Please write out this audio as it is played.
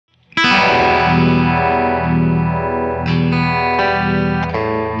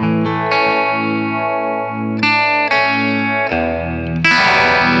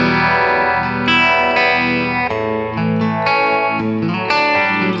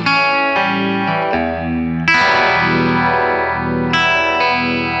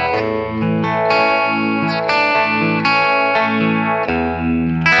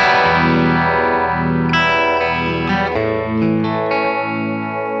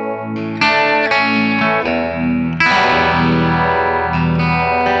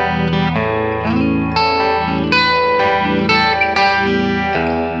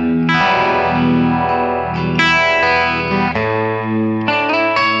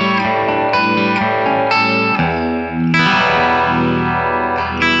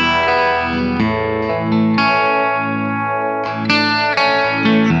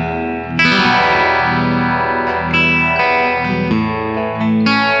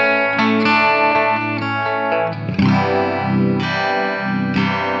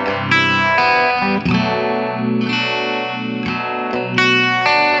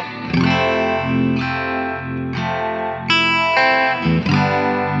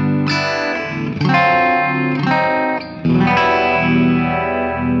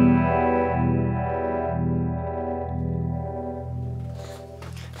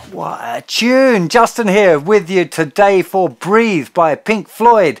that tune. Justin here with you today for Breathe by Pink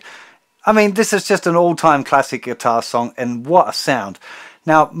Floyd. I mean, this is just an all-time classic guitar song, and what a sound.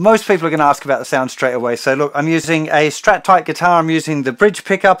 Now, most people are going to ask about the sound straight away. So look, I'm using a Strat-type guitar. I'm using the bridge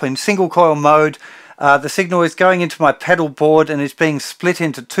pickup in single coil mode. The signal is going into my pedal board and it's being split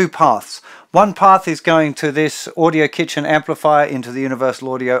into two paths. One path is going to this Audio Kitchen amplifier into the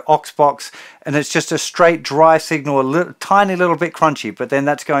Universal Audio aux box, and it's just a straight dry signal, a tiny little bit crunchy, but then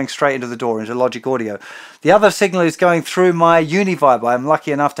that's going straight into the door, into Logic Audio. The other signal is going through my Univibe. I'm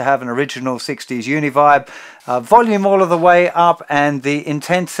lucky enough to have an original 60s Univibe. Volume all of the way up, and the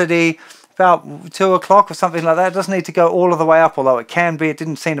intensity about 2 o'clock or something like that. It doesn't need to go all of the way up, although it can be. It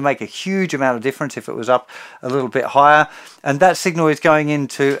didn't seem to make a huge amount of difference if it was up a little bit higher. And that signal is going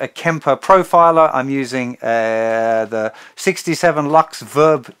into a Kemper profiler. I'm using the 67 Lux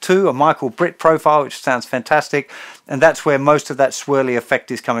Verb 2, a Michael Britt profile, which sounds fantastic. And that's where most of that swirly effect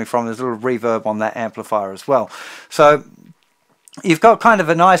is coming from. There's a little reverb on that amplifier as well. So you've got kind of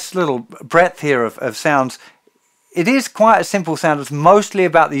a nice little breadth here of sounds. It is quite a simple sound. It's mostly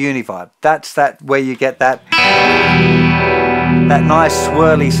about the Univibe. That's where you get that nice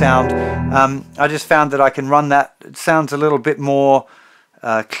swirly sound. I just found that I can run that. It sounds a little bit more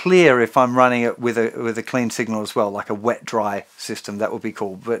clear if I'm running it with a clean signal as well, like a wet dry system. That would be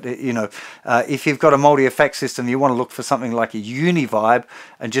cool. But you know, if you've got a multi-effect system, you want to look for something like a Univibe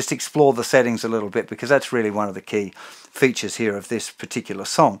and just explore the settings a little bit, because that's really one of the key features here of this particular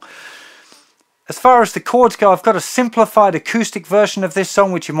song. As far as the chords go, I've got a simplified acoustic version of this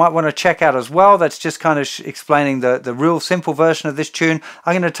song, which you might want to check out as well. That's just kind of explaining the real simple version of this tune.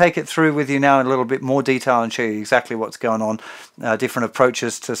 I'm going to take it through with you now in a little bit more detail and show you exactly what's going on, different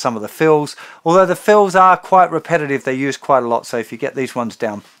approaches to some of the fills. Although the fills are quite repetitive, they're used quite a lot, so if you get these ones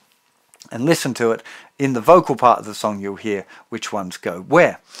down and listen to it, in the vocal part of the song you'll hear which ones go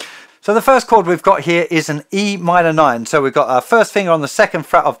where. So the first chord we've got here is an E minor 9. So we've got our first finger on the 2nd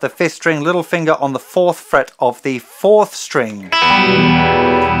fret of the 5th string, little finger on the 4th fret of the 4th string.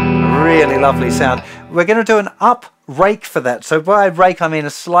 Really lovely sound. We're going to do an up rake for that. So by rake I mean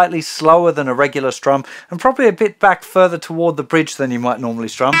a slightly slower than a regular strum, and probably a bit back further toward the bridge than you might normally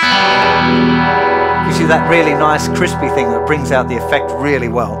strum. Gives you that really nice crispy thing that brings out the effect really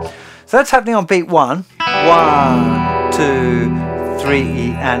well. So that's happening on beat 1. 1, 2, 3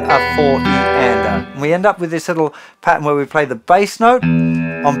 E and a 4 E and a. And we end up with this little pattern where we play the bass note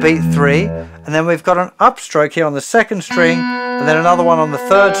on beat 3, and then we've got an upstroke here on the 2nd string, and then another one on the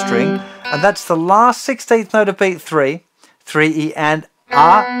 3rd string, and that's the last 16th note of beat 3, 3 E and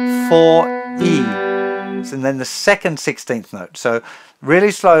a 4 E, and then the 2nd 16th note. So really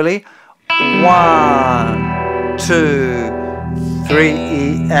slowly, 1, 2, 3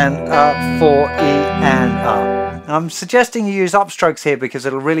 E and a 4 E and a. I'm suggesting you use upstrokes here because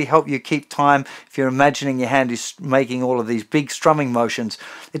it'll really help you keep time if you're imagining your hand is making all of these big strumming motions.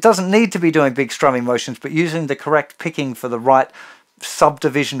 It doesn't need to be doing big strumming motions, but using the correct picking for the right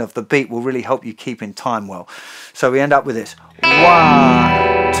subdivision of the beat will really help you keep in time well. So we end up with this 1,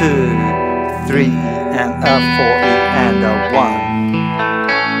 2, 3 and a 4 E and a 1.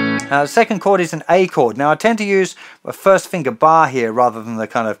 The second chord is an A chord. Now I tend to use a first finger bar here rather than the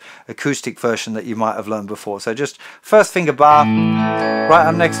kind of acoustic version that you might have learned before. So just first finger bar right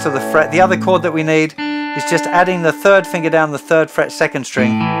up next to the fret. The other chord that we need is just adding the 3rd finger down the 3rd fret 2nd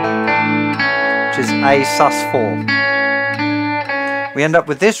string, which is A sus4. We end up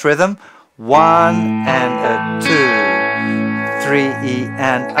with this rhythm: 1 and a 2, 3 E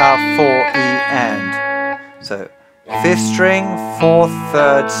and a 4 E and. So 5th string, 4th,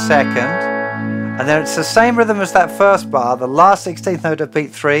 3rd, 2nd, and then it's the same rhythm as that first bar. The last 16th note of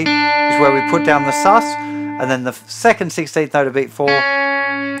beat 3 is where we put down the sus, and then the 2nd 16th note of beat 4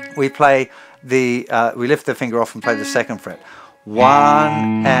 we play the we lift the finger off and play the 2nd fret.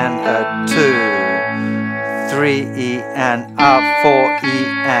 1 and a 2, 3 E and a 4 E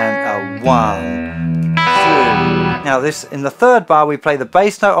and a 1, 2. Now this, in the 3rd bar we play the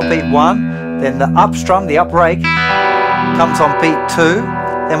bass note on beat 1, then the up strum, the up rake, comes on beat 2.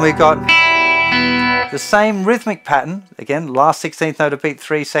 Then we've got the same rhythmic pattern, again, last 16th note of beat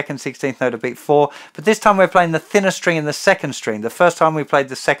 3, 2nd 16th note of beat 4, but this time we're playing the thinner string in the 2nd string. The first time we played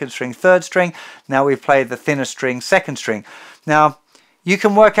the 2nd string, 3rd string, now we play the thinner string, 2nd string. Now, you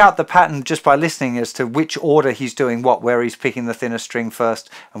can work out the pattern just by listening as to which order he's doing what, where he's picking the thinner string first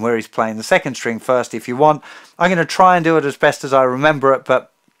and where he's playing the 2nd string first if you want. I'm going to try and do it as best as I remember it,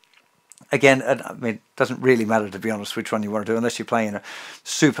 but again, I mean, it doesn't really matter, to be honest, which one you want to do, unless you're playing in a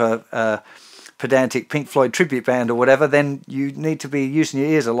super pedantic Pink Floyd tribute band or whatever. Then you need to be using your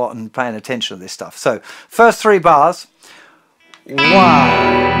ears a lot and paying attention to this stuff. So, first 3 bars: 1, 2,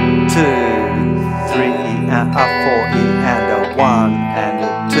 3 and a 4 E and a 1 and a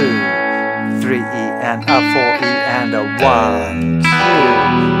 2, 3 E and a 4 E and a 1, 2,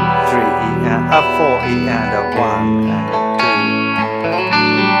 3 E and a 4 E and a 1 and a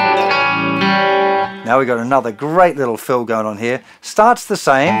 2. Now we've got another great little fill going on here. Starts the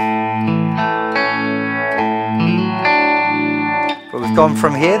same, but we've gone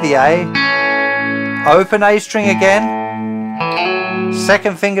from here, the A, open A string again,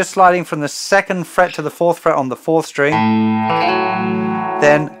 second finger sliding from the 2nd fret to the 4th fret on the 4th string,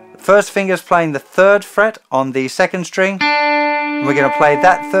 then first finger's playing the 3rd fret on the 2nd string, and we're going to play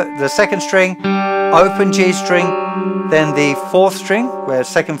that the 2nd string, open G string, then the 4th string where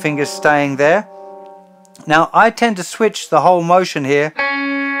 2nd finger's staying there. Now I tend to switch the whole motion here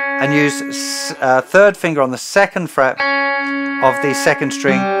and use 3rd finger on the 2nd fret of the 2nd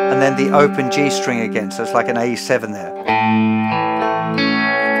string and then the open G string again, so it's like an A7 there.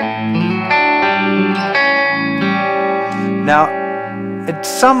 Now it's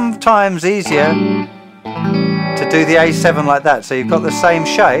sometimes easier to do the A7 like that, so you've got the same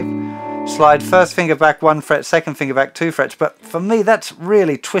shape, slide first finger back 1 fret, second finger back 2 frets, but for me that's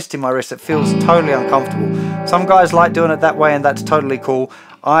really twisting my wrist. It feels totally uncomfortable. Some guys like doing it that way and that's totally cool.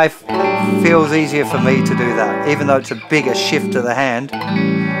 It feels easier for me to do that, even though it's a bigger shift to the hand.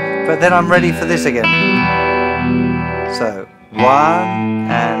 But then I'm ready for this again. So 1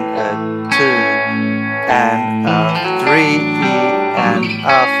 and a 2 and a 3 E and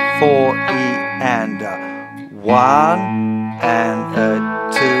a 4 E and a 1 and a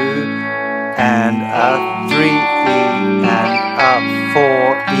 2 and a 3 E and a 4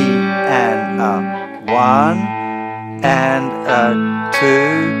 E and a 1 and a 2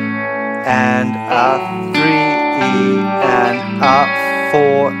 and a 3 E and a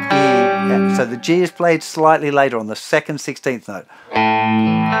 4 E. So the G is played slightly later on the 2nd 16th note.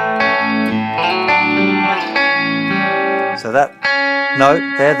 So that note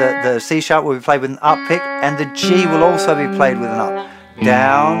there, the C sharp will be played with an up pick, and the G will also be played with an up.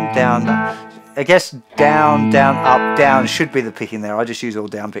 Down, down, I guess down, down, up, down should be the picking there. I just use all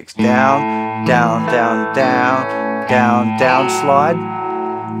down picks. Down, down, down, down, down, down, slide.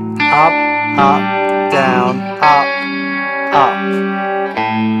 Up, up, down, up, up.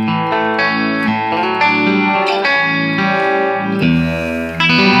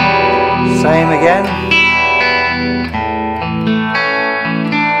 Same again.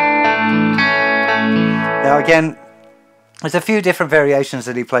 Now again, there's a few different variations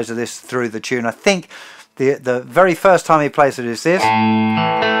that he plays of this through the tune. I think the very first time he plays it is this.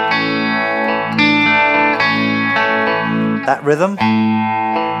 That rhythm.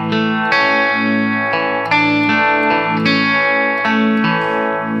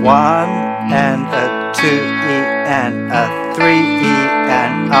 One and a 2 E and a 3 E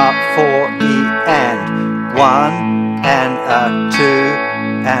and a 4 E and 1 and a 2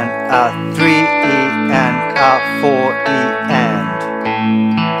 and a 3 E and a 4 E and.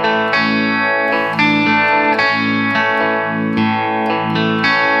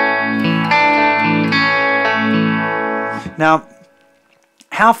 Now,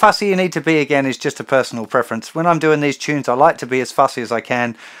 how fussy you need to be again is just a personal preference. When I'm doing these tunes, I like to be as fussy as I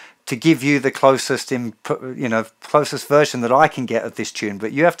can to give you the closest, closest version that I can get of this tune.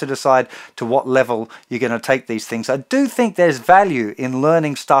 But you have to decide to what level you're going to take these things. I do think there's value in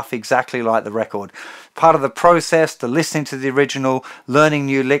learning stuff exactly like the record. Part of the process, the listening to the original, learning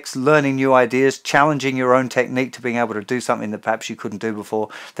new licks, learning new ideas, challenging your own technique to being able to do something that perhaps you couldn't do before.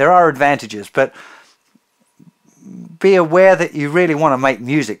 There are advantages, but be aware that you really want to make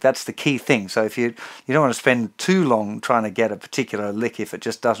music. That's the key thing. So if you don't want to spend too long trying to get a particular lick if it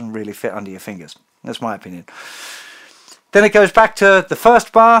just doesn't really fit under your fingers. That's my opinion. Then it goes back to the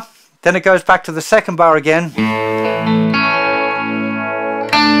first bar, then it goes back to the second bar again.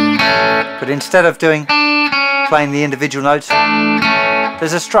 But instead of playing the individual notes,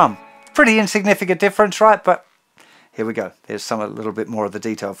 there's a strum. Pretty insignificant difference, right? But here we go. There's a little bit more of the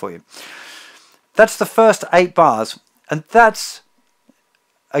detail for you. That's the first 8 bars, and that's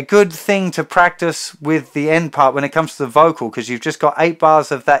a good thing to practice with the end part when it comes to the vocal, because you've just got 8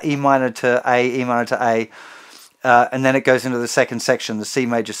 bars of that E minor to A, E minor to A, and then it goes into the second section, the C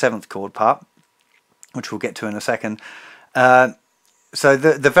major 7th chord part, which we'll get to in a second. So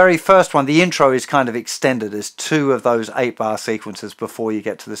the very first one, the intro, is kind of extended as 2 of those 8 bar sequences before you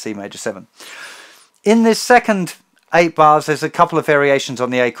get to the C major 7. In this second 8 bars, there's a couple of variations on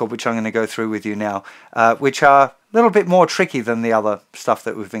the A chord which I'm going to go through with you now, which are a little bit more tricky than the other stuff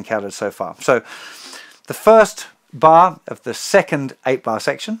that we've encountered so far. So the first bar of the second 8 bar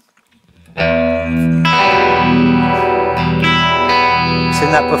section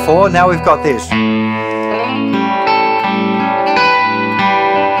seen that before. Now we've got this.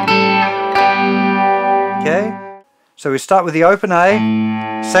 Okay, so we start with the open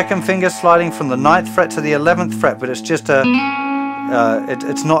A, second finger sliding from the 9th fret to the 11th fret, but it's just a,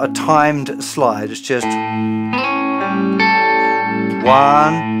 it's not a timed slide, it's just 1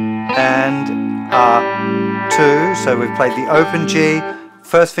 and 2, so we've played the open G,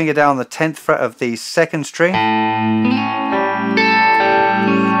 first finger down on the 10th fret of the 2nd string,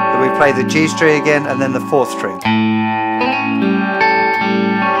 then we play the G string again and then the 4th string.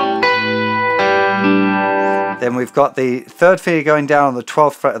 Then we've got the 3rd finger going down on the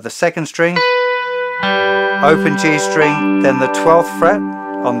 12th fret of the 2nd string, open G string, then the 12th fret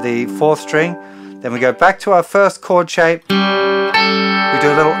on the 4th string, then we go back to our first chord shape, we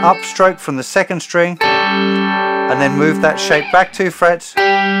do a little upstroke from the 2nd string, and then move that shape back 2 frets,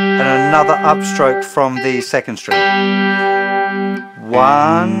 and another upstroke from the 2nd string.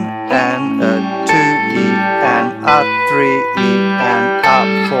 1 and 2 E and 3 E and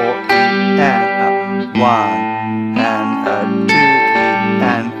 4 E and 1 and 2 E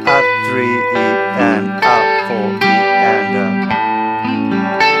and 3 E and 4 E and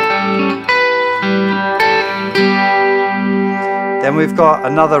then we've got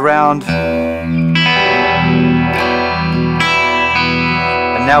another round, and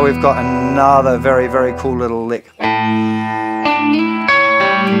now we've got another very, very cool little lick.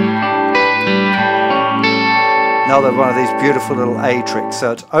 Another one of these beautiful little A tricks.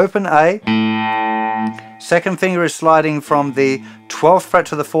 So it's open A, second finger is sliding from the 12th fret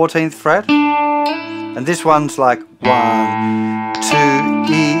to the 14th fret, and this one's like 1, 2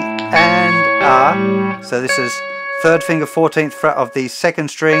 E and A. So this is 3rd finger 14th fret of the 2nd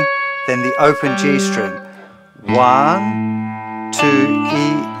string, then the open G string. 1, 2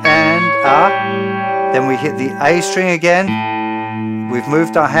 E and A. Then we hit the A string again. We've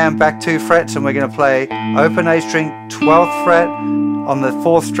moved our hand back 2 frets and we're going to play open A string, 12th fret on the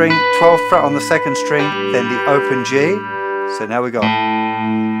 4th string, 12th fret on the 2nd string, then the open G. So now we got.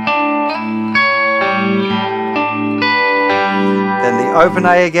 Then the open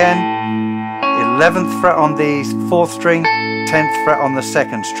A again, 11th fret on the 4th string, 10th fret on the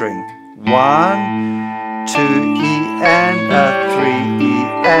 2nd string. 1, 2 E and 3 E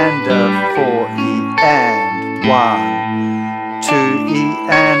and 4 E and 1. 2 E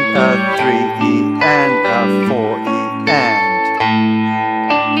and 3 E and 4 E and.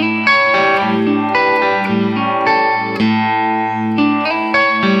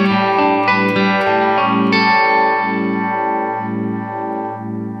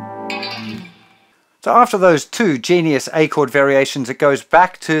 So after those 2 genius A chord variations, it goes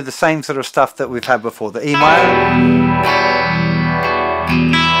back to the same sort of stuff that we've had before. The E minor,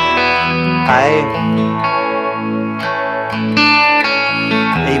 A,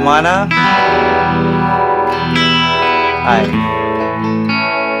 E minor, A.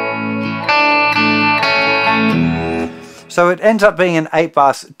 So it ends up being an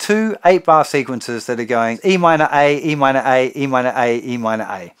 8-bar, 2 8-bar sequences that are going E minor A, E minor A, E minor A, E minor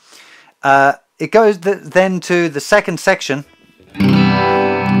A. It goes then to the second section.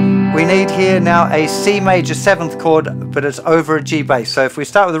 We need here now a C major 7th chord, but it's over a G bass. So if we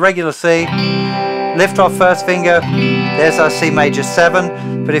start with a regular C, lift our first finger, there's our C major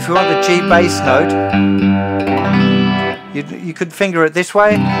 7, but if you want the G bass note, you could finger it this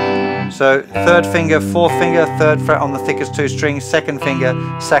way. So 3rd finger, 4th finger, 3rd fret on the thickest 2 strings, 2nd finger,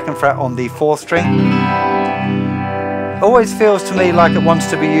 2nd fret on the 4th string. Always feels to me like it wants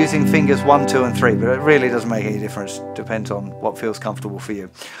to be using fingers 1, 2 and 3, but it really doesn't make any difference. Depends on what feels comfortable for you.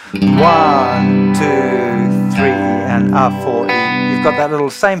 1, 2, 3 and 4 E. You've got that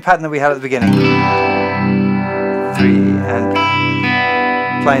little same pattern that we had at the beginning. 3 and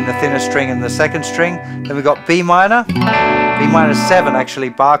playing the thinner string and the 2nd string. Then we've got B minor. B minor 7 actually,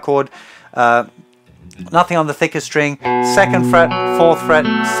 bar chord. Nothing on the thickest string. 2nd fret, 4th fret,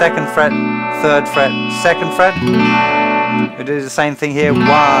 2nd fret, 3rd fret, 2nd fret. We do the same thing here. 1, 2,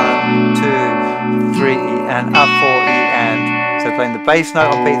 3 and 4 E and. So playing the bass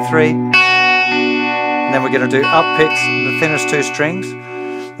note on B3. And then we're going to do up picks, the thinnest 2 strings.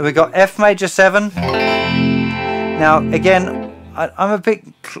 Then we've got F major 7. Now again, I'm a bit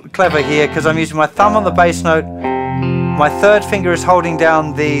clever here because I'm using my thumb on the bass note. My 3rd finger is holding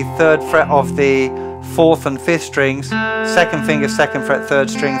down the 3rd fret of the 4th and 5th strings. 2nd finger, 2nd fret, 3rd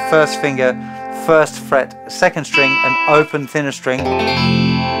string. 1st finger, 1st fret, 2nd string, and open thinner string.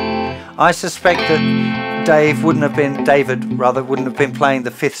 I suspect that David wouldn't have been playing the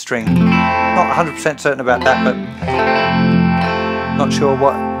 5th string. Not 100% certain about that, but not sure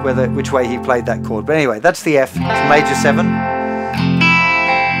which way he played that chord. But anyway, that's the F. It's major 7.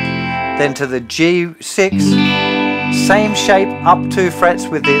 then to the G6, same shape, up 2 frets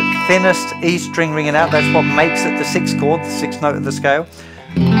with the thinnest E string ringing out. That's what makes it the 6th chord, the 6th note of the scale.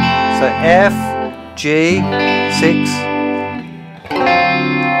 So F, G, 6,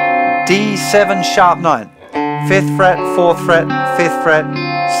 D7 sharp 9, 5th fret, 4th fret, 5th fret,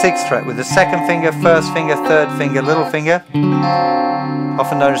 6th fret with the 2nd finger, 1st finger, 3rd finger, little finger,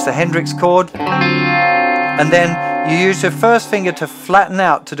 often known as the Hendrix chord. And then you use your 1st finger to flatten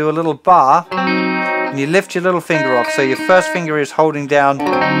out to do a little bar, and you lift your little finger off, so your 1st finger is holding down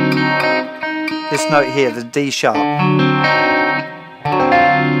this note here, the D sharp.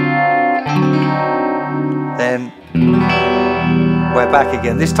 Then we're back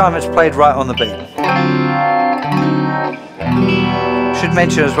again. This time it's played right on the beat. Should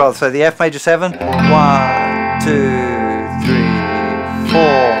mention as well, so the F major 7, 1, 2, 3,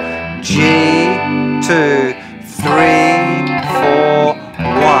 4, G, 2, 3, 4,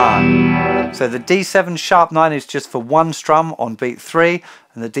 1. So the D7 sharp 9 is just for 1 strum on beat 3,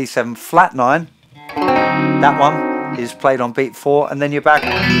 and the D7 flat 9, that one, is played on beat 4, and then you're back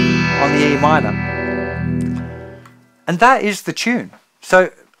on the E minor. And that is the tune.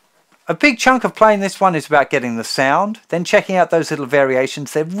 So a big chunk of playing this one is about getting the sound, then checking out those little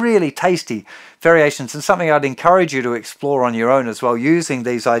variations. They're really tasty variations, and something I'd encourage you to explore on your own as well, using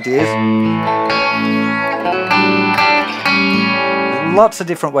these ideas. Lots of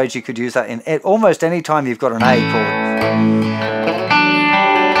different ways you could use that in almost any time you've got an A chord.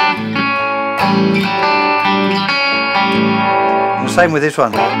 And the same with this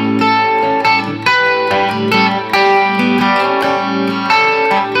one.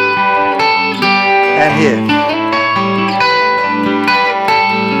 And here.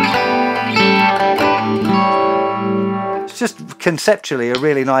 It's just conceptually a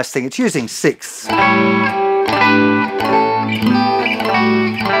really nice thing. It's using 6ths.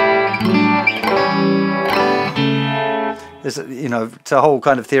 There's, you know, it's a whole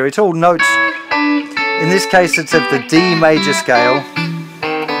kind of theory. It's all notes. In this case, it's of the D major scale,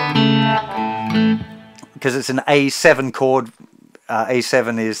 because it's an A7 chord.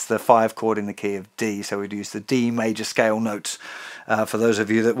 A7 is the 5 chord in the key of D, so we'd use the D major scale notes for those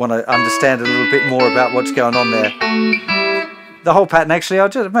of you that want to understand a little bit more about what's going on there. The whole pattern, actually, I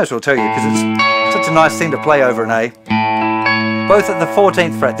might as well tell you, because it's such a nice thing to play over an A. Both at the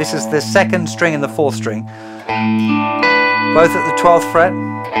 14th fret. This is the 2nd string and the 4th string. Both at the 12th fret.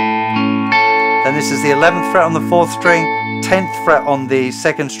 Then this is the 11th fret on the 4th string, 10th fret on the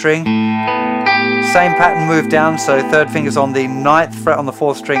 2nd string. Same pattern, move down, so 3rd finger's on the 9th fret on the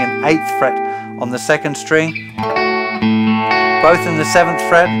 4th string and 8th fret on the 2nd string. Both in the 7th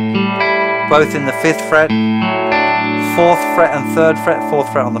fret, both in the 5th fret, 4th fret and 3rd fret,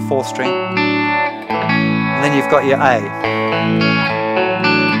 4th fret on the 4th string. And then you've got your A.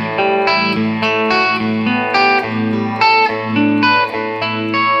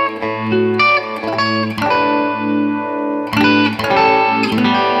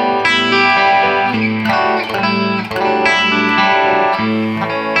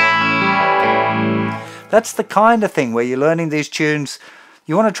 That's the kind of thing where you're learning these tunes,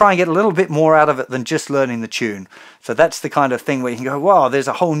 you want to try and get a little bit more out of it than just learning the tune. So that's the kind of thing where you can go, wow, there's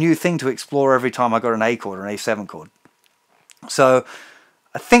a whole new thing to explore every time I got an A chord or an A7 chord. So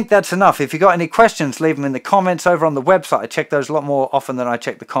I think that's enough. If you've got any questions, leave them in the comments over on the website. I check those a lot more often than I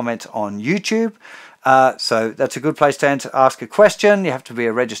check the comments on YouTube. So that's a good place to ask a question. You have to be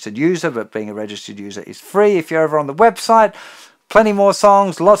a registered user, but being a registered user is free if you're over on the website. Plenty more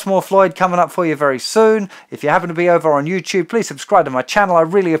songs, lots more Floyd coming up for you very soon. If you happen to be over on YouTube, please subscribe to my channel. I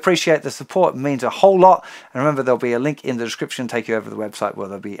really appreciate the support. It means a whole lot. And remember, there'll be a link in the description take you over to the website where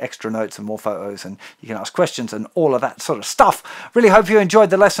there'll be extra notes and more photos, and you can ask questions and all of that sort of stuff. Really hope you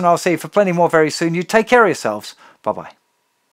enjoyed the lesson. I'll see you for plenty more very soon. You take care of yourselves. Bye-bye.